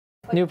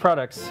new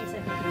products. What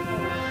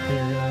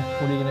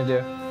are you gonna do?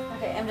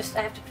 Okay, I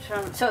have to put it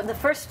on. So the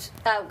first,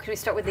 could we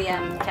start with the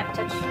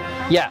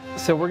Capacitive? Yeah,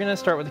 so we're gonna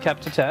start with the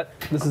Capacitive.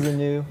 This is a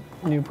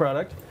new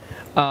product.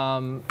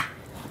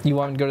 You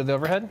want to go to the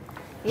overhead?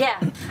 Yeah.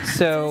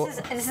 So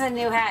this is a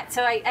new hat.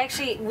 So I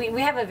actually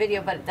we have a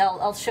video, but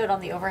I'll show it on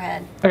the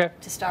overhead. Okay.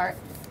 To start.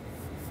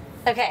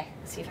 Okay.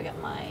 Let's see if I got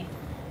my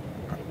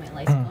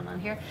lights going on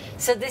here.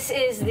 So this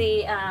is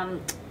the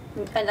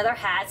another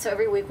hat. So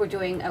every week we're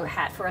doing a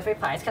hat for Raspberry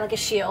Pi. It's kind of like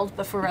a shield,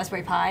 but for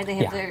Raspberry Pi. They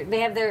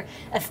have their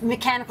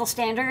mechanical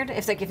standard.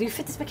 If you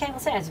fit this mechanical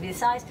standard, to be the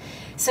size.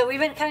 So we've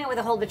been coming up with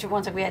a whole bunch of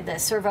ones. Like we had the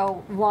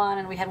servo one,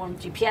 and we had one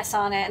with GPS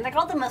on it, and like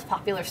all the most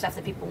popular stuff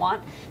that people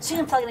want. So you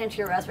can plug it into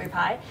your Raspberry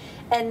Pi.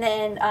 And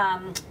then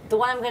the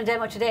one I'm going to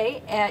demo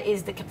today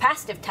is the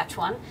capacitive touch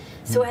one.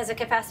 So it has a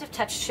capacitive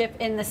touch chip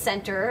in the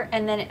center,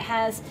 and then it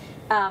has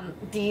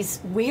these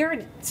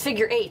weird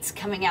figure eights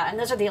coming out, and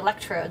those are the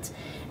electrodes.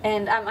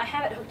 And I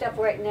have it hooked up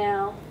right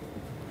now.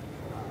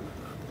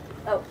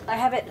 Oh, I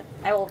have it.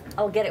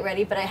 I'll get it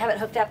ready, but I have it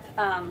hooked up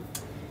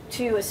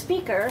to a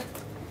speaker.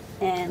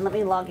 And let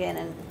me log in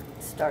and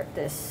start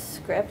this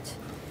script.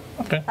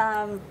 Okay.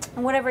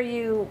 Whatever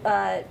you.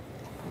 Hold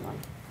on.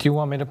 Do you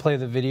want me to play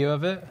the video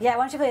of it? Yeah,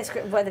 why don't you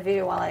play the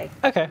video while I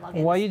log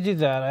in? While you do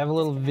that, I have a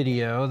little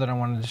video that I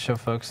wanted to show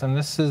folks, and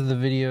this is the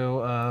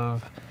video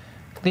of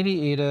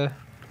Ladyada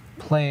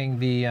playing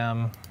the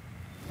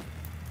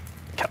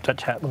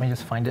Capacitive hat. Let me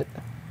just find it.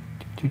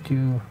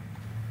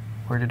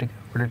 Where did it go?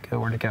 Where did it go?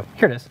 Where did it go?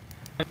 Here it is.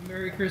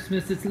 Merry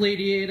Christmas, it's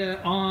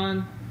Ladyada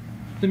on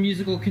the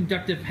musical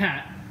conductive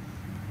hat.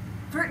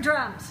 Fruit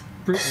drums.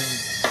 Fruit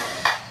drums.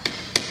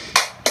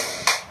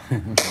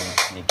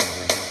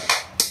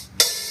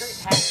 Fruit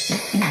hat.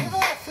 I have a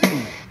lot of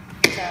fruit.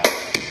 So.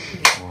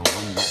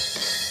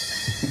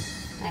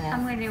 I know.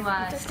 I'm going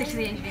to stick to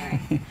the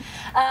engineering.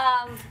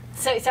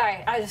 So sorry,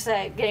 I was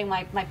just getting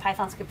my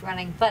Python script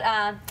running. But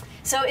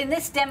so in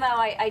this demo,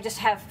 I just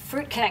have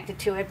fruit connected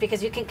to it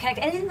because you can connect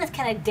anything that's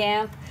kind of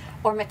damp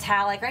or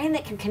metallic or anything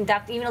that can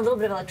conduct even a little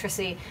bit of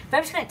electricity. But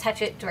I'm just going to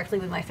touch it directly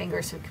with my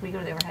fingers. So can we go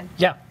to the overhead?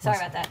 Yeah. Sorry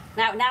about that.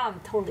 Now I'm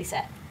totally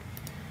set.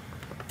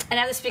 And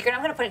I have the speaker, and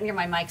I'm going to put it near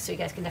my mic so you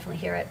guys can definitely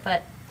hear it.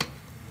 But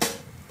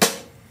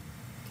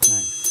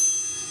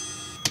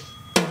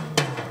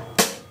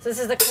so this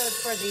is the code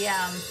for the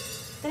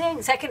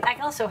thing. So I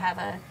can also have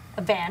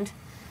a band.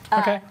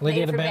 Okay,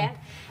 Ladyada band.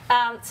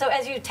 So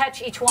as you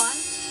touch each one,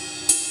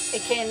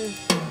 it can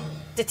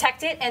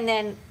detect it, and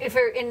then if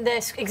you're in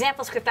this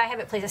example script, I have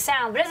it plays a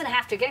sound, but it doesn't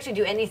have to. It can actually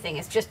do anything.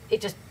 It just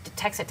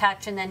detects a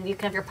touch, and then you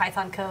can have your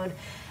Python code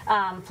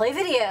play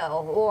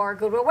video, or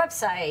go to a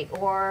website,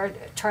 or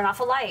turn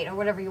off a light, or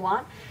whatever you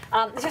want.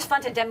 It's just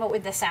fun to demo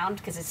with the sound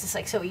because it's just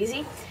like so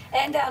easy.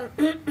 And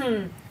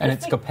and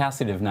it's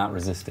capacitive, not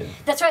resistive.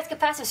 That's right, it's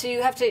capacitive. So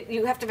you have to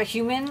have a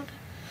human.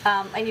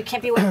 And you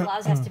can't be wearing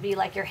gloves, it has to be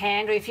like your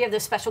hand, or if you have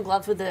those special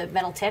gloves with the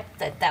metal tip,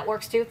 that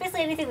works too.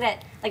 Basically anything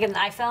that, like an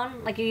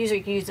iPhone, like you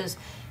can use those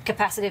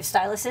capacitive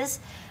styluses.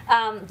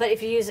 But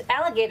if you use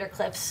alligator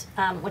clips,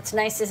 what's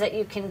nice is that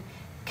you can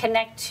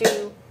connect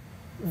to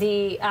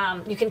the,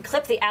 you can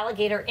clip the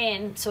alligator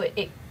in so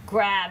it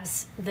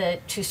grabs the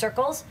two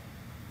circles,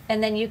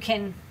 and then you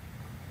can,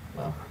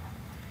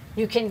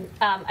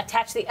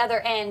 attach the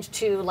other end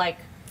to like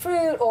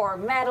fruit or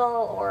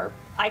metal or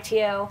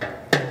ITO.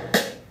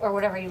 Or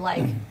whatever you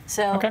like.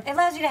 So it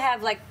allows you to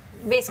have like,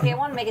 basically I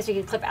want to make it so you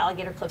can clip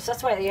alligator clips.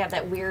 That's why you have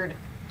that weird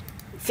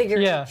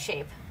figure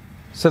shape.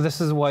 So this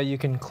is why you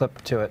can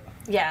clip to it.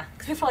 Yeah,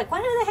 because people are like,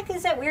 why the heck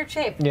is that weird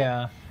shape?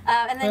 Yeah.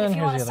 And then if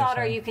you want to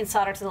solder, side. you can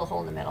solder to the little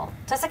hole in the middle.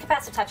 So that's a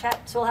capacitive touch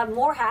hat. So we'll have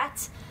more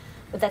hats,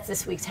 but that's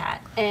this week's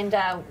hat. And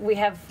we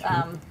have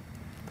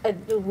a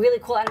really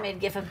cool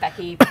animated GIF of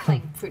Becky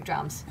playing fruit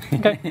drums.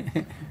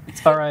 Okay.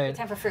 All right. Good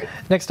time for fruit.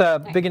 Next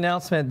up, big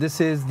announcement. This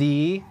is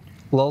the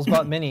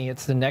LulzBot Mini.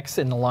 It's the next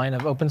in the line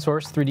of open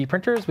source 3D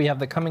printers. We have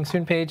the coming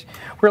soon page.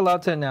 We're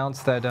allowed to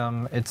announce that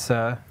it's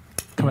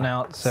coming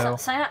out. So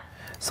sign up.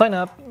 Sign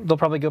up. They'll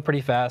probably go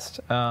pretty fast.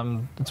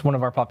 It's one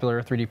of our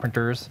popular 3D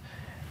printers,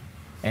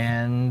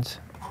 and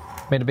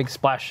made a big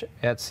splash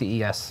at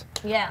CES.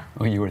 Yeah.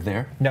 Oh, you were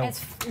there? No.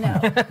 No.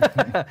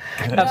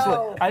 Absolutely.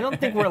 No. I don't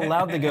think we're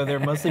allowed to go there,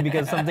 mostly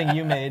because something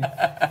you made.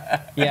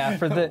 Yeah.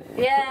 For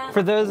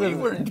those We of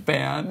weren't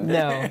banned.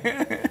 no.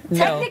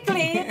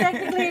 Technically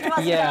it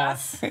wasn't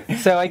us.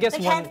 So I guess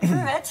They can't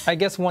prove it. I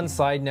guess one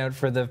side note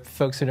for the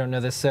folks who don't know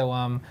this.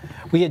 So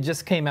we had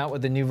just came out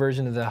with the new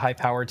version of the high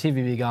power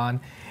TV Begon,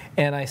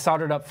 and I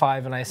soldered up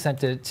 5 and I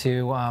sent it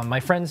to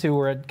my friends who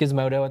were at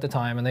Gizmodo at the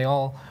time, and they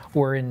all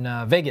were in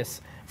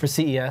Vegas for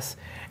CES,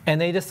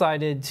 and they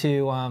decided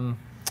to.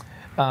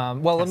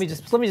 Well, let me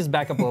just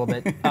back up a little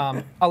bit.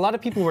 A lot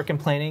of people were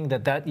complaining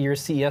that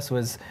year's CES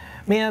was,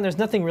 man, there's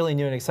nothing really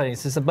new and exciting.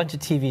 It's just a bunch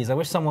of TVs. I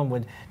wish someone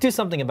would do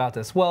something about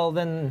this. Well,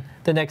 then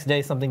the next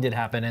day something did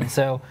happen, and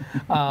so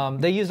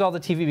they used all the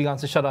TV Begons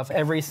to shut off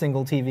every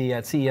single TV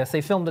at CES.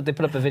 They filmed it, they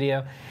put up a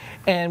video,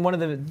 and one of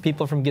the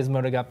people from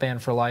Gizmodo got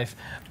banned for life.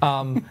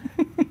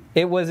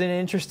 It was an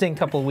interesting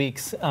couple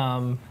weeks.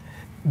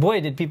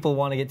 boy, did people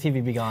want to get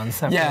TV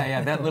Begons.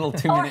 Yeah, that little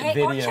 2-minute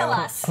video. Or kill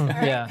us.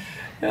 Right?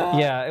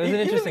 Yeah, it was an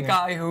interesting. He's a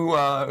guy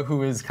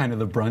who is kind of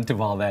the brunt of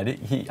all that. I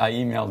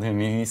emailed him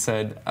and he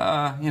said,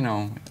 you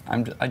know,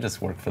 I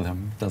just work for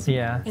them. Doesn't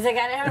matter. He's like,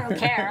 I don't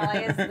care.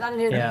 Like, it's nothing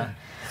to do with me.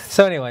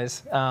 So,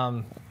 anyways,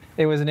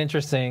 it was an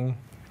interesting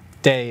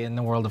day in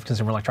the world of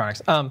consumer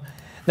electronics.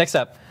 Next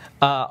up,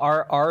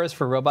 our R is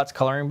for Robots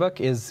coloring book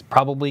is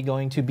probably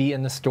going to be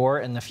in the store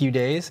in a few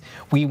days.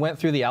 We went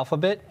through the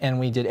alphabet and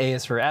we did A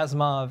is for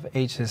Asimov,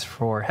 H is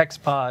for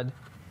Hexpod,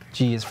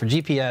 G is for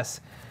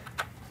GPS,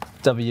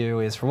 W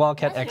is for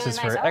Wildcat, X is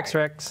for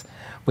X-Rex.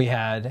 We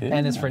had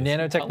N is for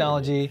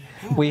nanotechnology.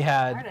 We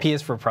had P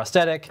is for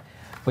prosthetic.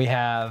 We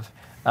have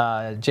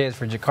J is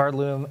for Jacquard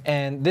loom.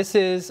 And this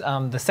is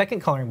the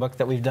second coloring book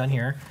that we've done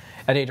here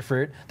at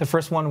Adafruit. The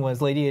first one was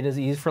Ladyada's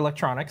E is for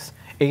electronics,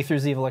 A through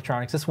Z of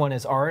electronics. This one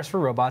is R is for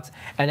robots.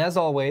 And as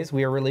always,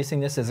 we are releasing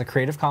this as a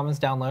Creative Commons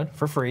download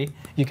for free.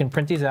 You can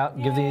print these out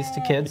and give these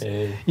to kids.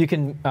 You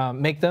can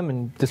make them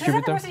and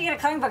distribute them. Because you get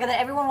a coloring book and then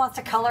everyone wants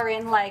to color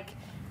in like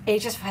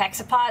H is for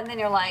hexapod, and then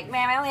you're like,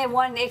 man, I only have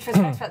one H for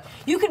hexapod.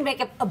 You can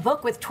make a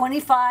book with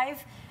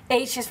 25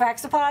 H's for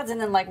hexapods and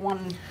then like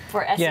one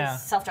for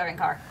S's self-driving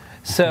car.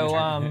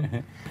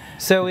 So,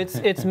 so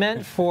it's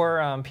meant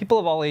for people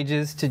of all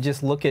ages to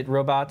just look at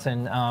robots,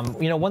 and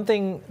you know, one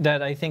thing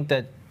that I think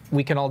that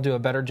we can all do a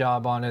better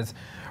job on is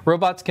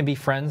robots can be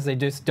friends. They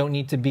just don't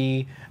need to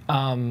be,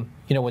 you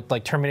know, what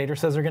like Terminator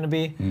says they're going to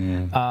be.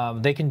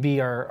 They can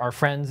be our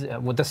friends.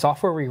 With the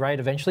software we write,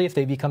 eventually, if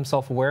they become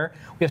self-aware,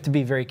 we have to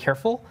be very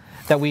careful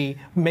that we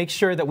make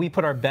sure that we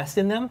put our best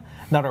in them,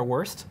 not our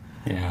worst.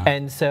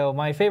 And so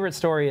my favorite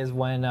story is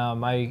when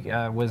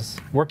I was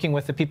working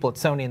with the people at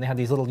Sony, and they had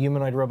these little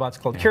humanoid robots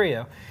called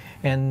Curio.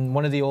 And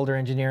one of the older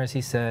engineers,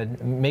 he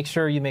said, make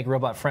sure you make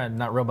robot friend,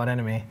 not robot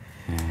enemy.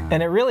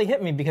 And it really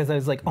hit me because I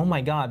was like, oh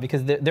my God,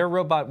 because their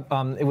robot,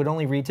 it would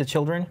only read to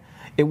children.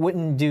 It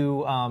wouldn't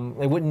do,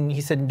 he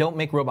said, don't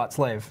make robot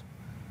slave.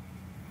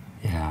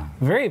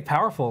 Very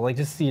powerful, like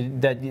just see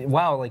that,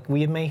 wow, like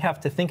we may have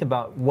to think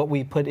about what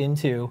we put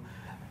into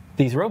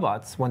these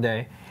robots one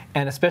day.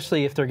 And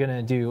especially if they're going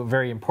to do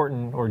very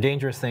important or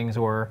dangerous things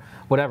or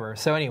whatever.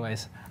 So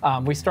anyways,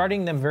 we're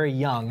starting them very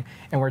young,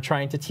 and we're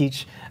trying to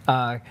teach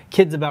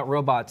kids about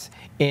robots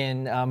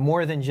in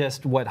more than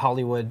just what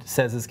Hollywood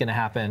says is going to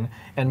happen,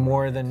 and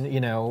more than, you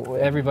know,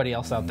 everybody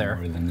else out there.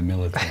 More than the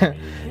military.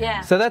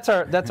 So that's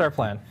our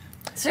plan.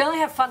 So you only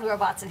have fun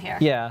robots in here.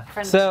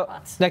 So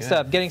next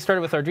up, getting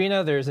started with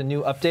Arduino. There's a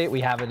new update.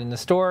 We have it in the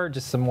store.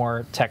 Just some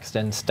more text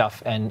and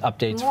stuff and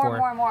updates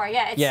more.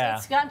 Yeah,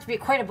 it's gotten to be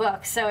quite a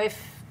book. So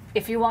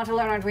if you want to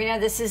learn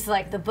Arduino, this is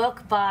like the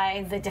book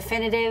by the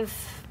definitive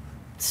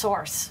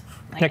source.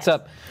 Next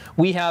up,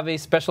 we have a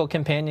special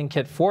companion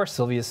kit for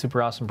Sylvia's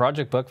Super Awesome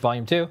Project Book,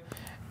 Volume 2.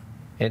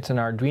 It's an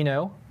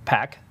Arduino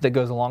pack that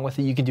goes along with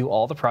it. You can do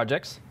all the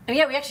projects. And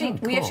yeah, we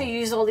actually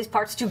use all these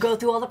parts to go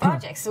through all the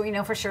projects, so we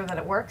know for sure that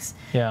it works.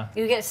 You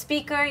get a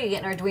speaker, you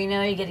get an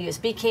Arduino, you get a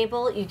USB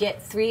cable, you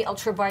get 3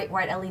 ultra bright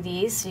white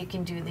LEDs, so you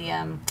can do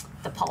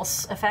the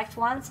pulse effect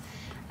ones,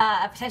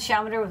 a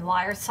potentiometer with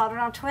wires soldered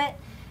onto it,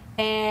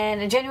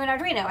 and a genuine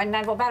Arduino and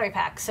 9-volt battery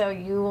pack. So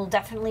you will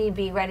definitely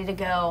be ready to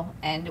go,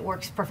 and it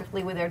works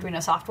perfectly with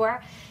Arduino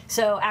software.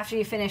 So after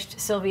you finished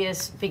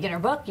Sylvia's beginner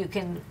book, you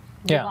can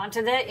move on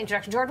to the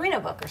Introduction to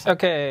Arduino book or something.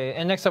 Okay,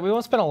 and next up, we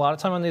won't spend a lot of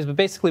time on these, but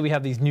basically we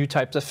have these new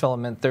types of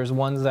filament. There's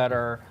ones that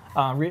are,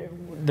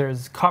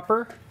 there's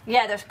copper.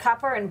 Yeah, there's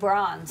copper and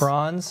bronze.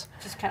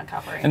 Just kind of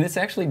coppery. And this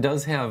actually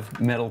does have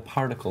metal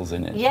particles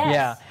in it.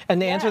 Yeah,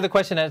 and they answer the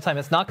question at a time.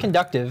 It's not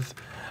conductive.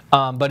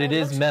 But it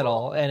is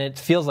metal, and it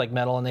feels like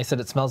metal, and they said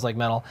it smells like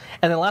metal.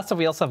 And then last up,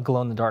 we also have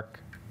glow in the dark.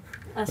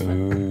 That's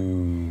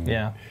fun.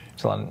 Yeah,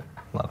 it's a lot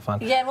of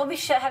fun. Yeah, and we'll be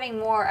having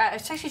more.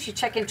 Actually, you should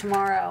check in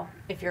tomorrow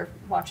if you're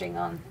watching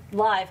on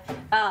live.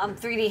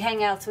 3D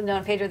Hangouts with Noah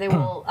and Pedro. They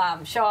will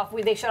show off.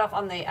 They showed off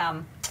on the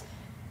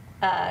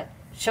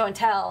show and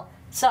tell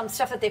some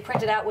stuff that they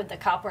printed out with the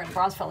copper and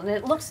bronzeFill,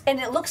 and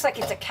it looks like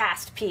it's a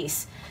cast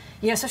piece.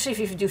 You know, especially if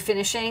you do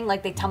finishing,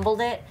 like they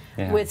tumbled it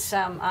with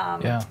some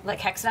like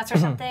hex nuts or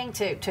something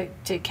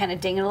to kind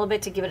of ding it a little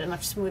bit to give it a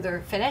much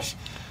smoother finish.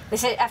 They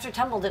say after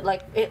tumbled it,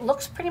 like it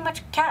looks pretty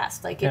much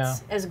cast, like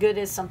it's as good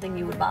as something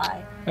you would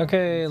buy.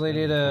 Okay,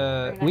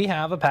 Ladyada, we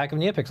have a pack of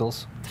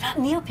neopixels. They're not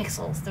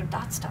neopixels, they're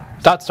dot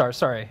stars. Dot stars,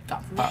 sorry.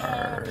 Dot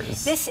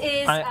stars. This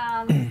is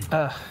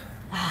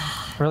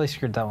really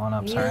screwed that one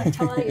up, sorry.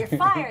 You're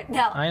fired.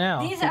 No, I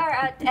know. These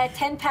are a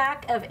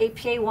 10-pack of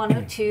APA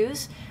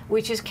 102s,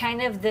 which is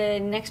kind of the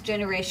next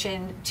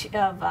generation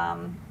of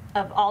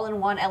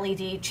all-in-one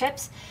LED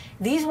chips.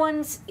 These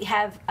ones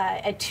have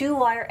a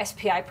 2-wire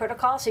SPI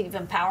protocol, so you give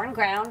them power and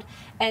ground,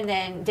 and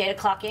then data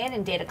clock in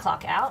and data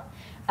clock out.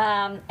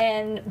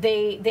 And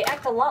they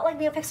act a lot like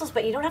NeoPixels,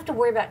 but you don't have to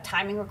worry about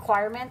timing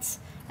requirements.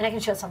 And I can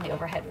show some of the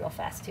overhead real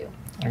fast, too.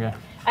 Okay.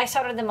 I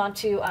soldered them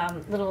onto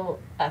little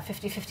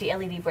 50-50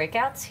 LED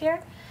breakouts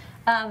here.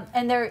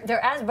 And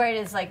they're as bright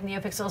as like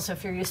NeoPixels, so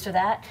if you're used to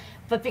that.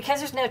 But because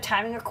there's no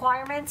timing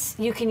requirements,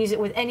 you can use it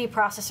with any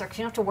processor because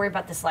you don't have to worry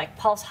about this like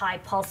pulse high,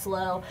 pulse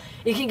low.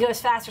 You can go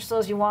as fast or slow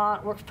as you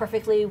want. Works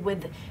perfectly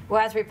with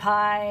Raspberry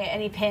Pi,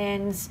 any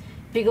pins,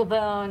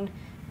 BeagleBone,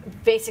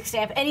 Basic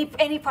Stamp. Any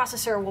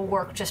processor will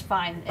work just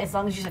fine as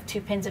long as you have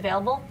 2 pins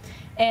available.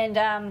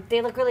 And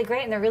they look really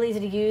great and they're really easy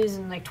to use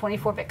in like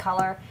 24-bit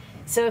color.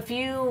 So if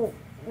you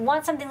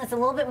want something that's a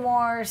little bit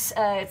more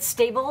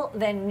stable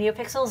than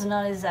NeoPixels and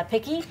not as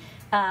picky,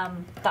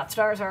 Dot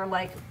Stars are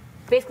like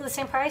basically the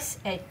same price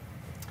and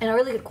a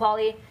really good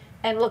quality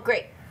and look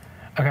great.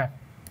 Okay.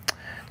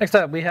 Next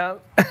up, we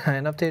have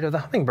an update of the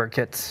Hummingbird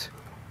kits.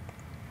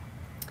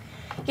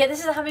 Yeah,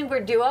 this is a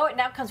Hummingbird Duo. It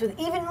now comes with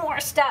even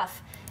more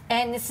stuff.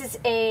 And this is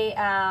a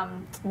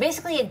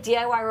basically a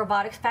DIY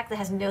robotics pack that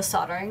has no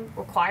soldering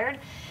required.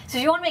 So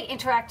if you want to make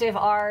interactive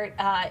art,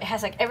 it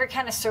has like every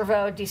kind of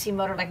servo, DC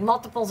motor, like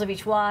multiples of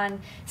each one,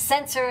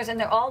 sensors, and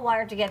they're all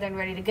wired together and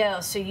ready to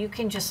go. So you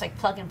can just like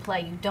plug and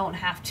play. You don't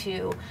have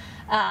to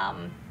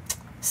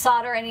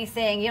solder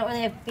anything. You don't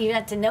really even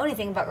have to know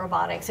anything about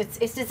robotics.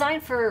 It's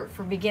designed for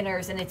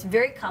beginners, and it's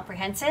very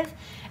comprehensive.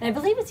 And I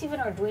believe it's even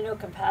Arduino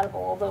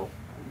compatible, although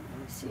let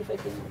me see if I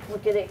can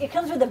look at it. It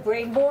comes with a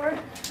brain board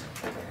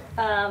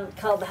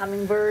called the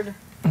Hummingbird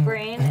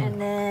brain, and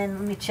then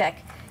let me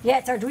check. Yeah,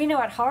 it's Arduino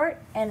at heart,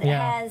 and it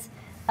has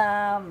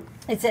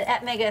it's an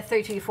Atmega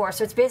 32E4,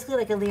 so it's basically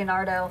like a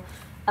Leonardo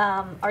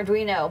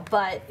Arduino,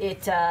 but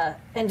it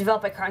and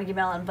developed by Carnegie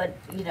Mellon. But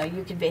you know,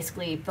 you can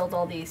basically build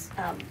all these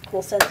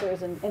cool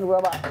sensors and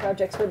robot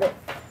projects with it.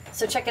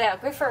 So check it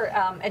out. Great for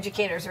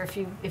educators, or if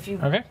you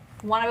want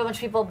to have a bunch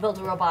of people build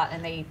a robot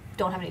and they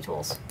don't have any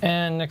tools.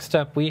 And next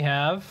up, we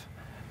have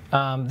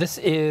this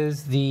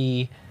is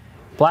the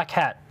Black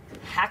Hat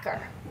Hacker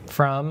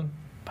from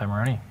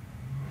Pimoroni,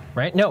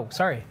 right? No,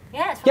 sorry.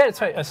 Yeah, it's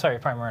right. Sorry,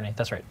 Pimoroni.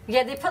 That's right.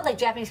 Yeah, they put like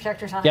Japanese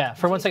characters on it. Yeah,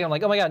 for one second I'm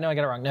like, oh my god, no, I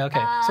got it wrong. No,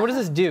 okay. So what does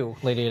this do,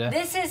 Ladyada?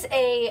 This is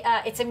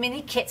it's a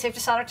mini kit, so you have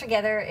to solder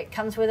together. It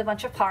comes with a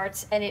bunch of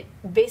parts, and it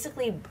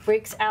basically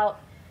breaks out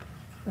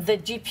the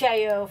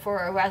GPIO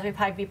for a Raspberry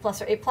Pi B+ or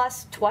A+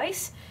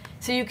 twice,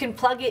 so you can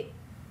plug it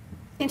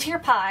into your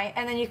Pi,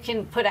 and then you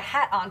can put a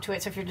hat onto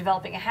it, so if you're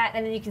developing a hat,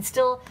 and then you can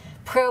still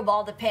probe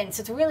all the pins.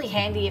 So it's really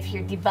handy if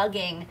you're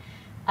debugging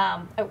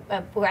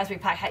a Raspberry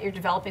Pi hat, you're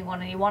developing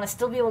one, and you want to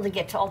still be able to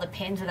get to all the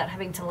pins without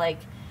having to like,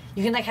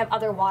 you can like have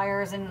other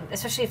wires, and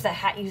especially if the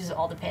hat uses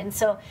all the pins.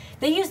 So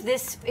they use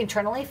this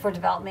internally for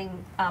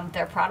developing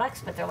their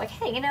products, but they're like,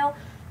 hey, you know,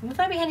 it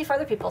might be handy for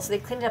other people, so they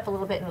cleaned it up a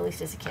little bit and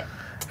released it as a kit.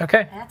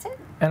 Okay. And that's it.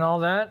 And all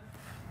that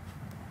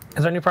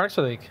is our new products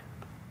for the week.